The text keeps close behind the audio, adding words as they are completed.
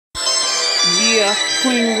Yeah,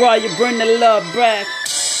 Queen Royal, bring the love back.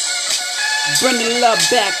 Bring the love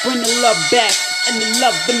back, bring the love back. And the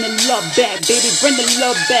love back, baby. Bring the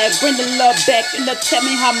love back, bring the love back. And tell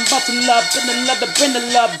me how I'm about to love, bring the love, bring the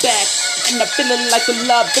love back. And I feeling like the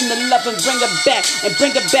love, and the love, and bring it back. And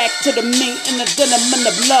bring it back to the me, and the gentleman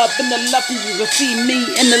of love, and the love, and you can see me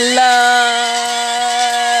in the love.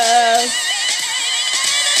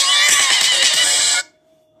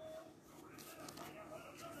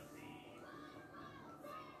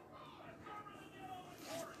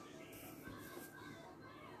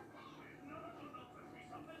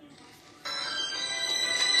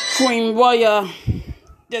 Queen Royal,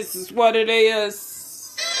 this is what it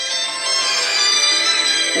is.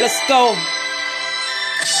 Let's go.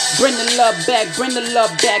 Bring the love back, bring the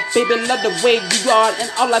love back, baby. Love the way you are,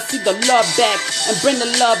 and all I see the love back. And bring the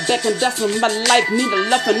love back, and that's when my life need a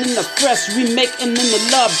love and in the fresh remake, and in the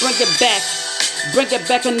love, bring it back. Bring it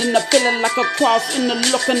back, and then the feeling like a cross, in the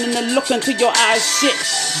looking to your eyes, shit.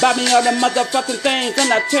 Buy me all the motherfucking things,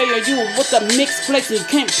 and I tell you with the mixed place, you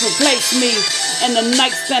can't replace me. And the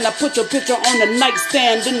nightstand, I put your picture on the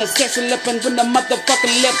nightstand. Then the sexy lippin' with the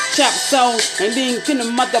motherfucking lip chop song. And then get the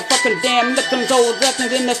motherfucking damn lookin' old records.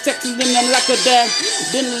 Then the sexy living like a damn.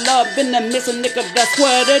 Then the love, then the missing nigga, that's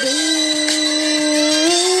what it is.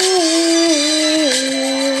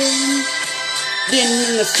 Then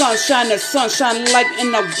in the sunshine light,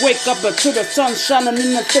 and I wake up to the sunshine, and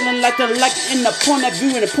then the feeling like the light in the point of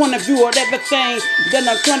view, of everything. Then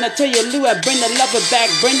I'm trying to tell you, Lou, I bring the lover back,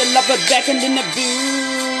 and then the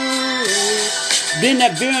view. Then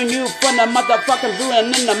the viewing you from the motherfucking view,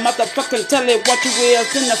 and then the motherfucking tell it what you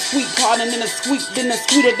is. Then the sweet part, and then the sweet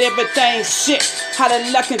of everything. Shit, how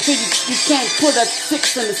the luck until you can't put a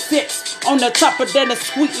 6 in the 6. On the top of that, the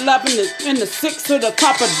sweet love in the 6 to the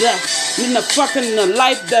top of that. In the fucking the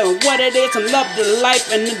life that what it is, and love the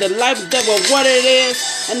life, and in the life that was what it is,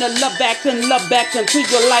 and the love back into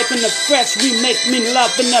your life, and the fresh remake me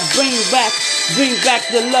love, and the bring back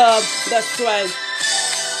the love. That's right.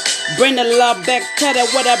 Bring the love back, tell her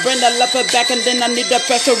what I bring the love back, and then I need the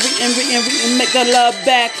pressure make the love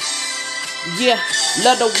back. Yeah,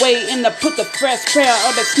 love the way, and I put the fresh pair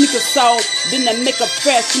of the sneaker sole, then I make a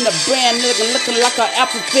fresh in the brand looking like an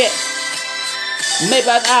apple fit. Maybe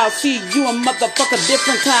I'll see you a motherfucker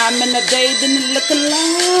different time in the day, then it look alike.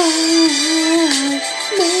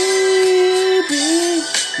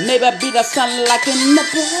 Maybe I be the sun like in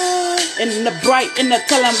the bright, in the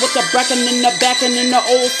telling with the bracken in the back, and in the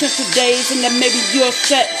old century days, and then maybe you'll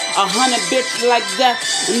set 100 bitch like that,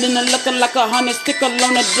 and then looking like 100 stick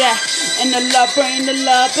alone of that, and the love, bring the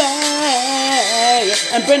love back,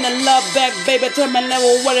 and bring the love back, baby. Tell me now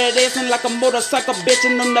what it is, and like a motorcycle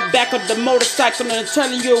bitching on the back of the motorcycle, and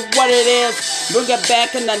telling you what it is. Bring it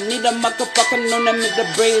back, and I need a motherfucking on them with the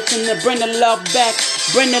braids, and bring the love back,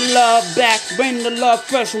 bring the love back, bring the love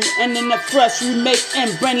fresh, and in the fresh remake,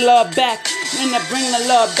 and bring love back, and I bring the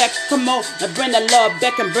love back. Come on, and bring the love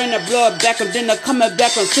back, and bring the blood back, and then I coming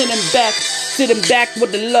back and sitting back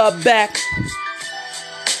with the love back,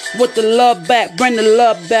 with the love back, bring the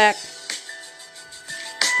love back.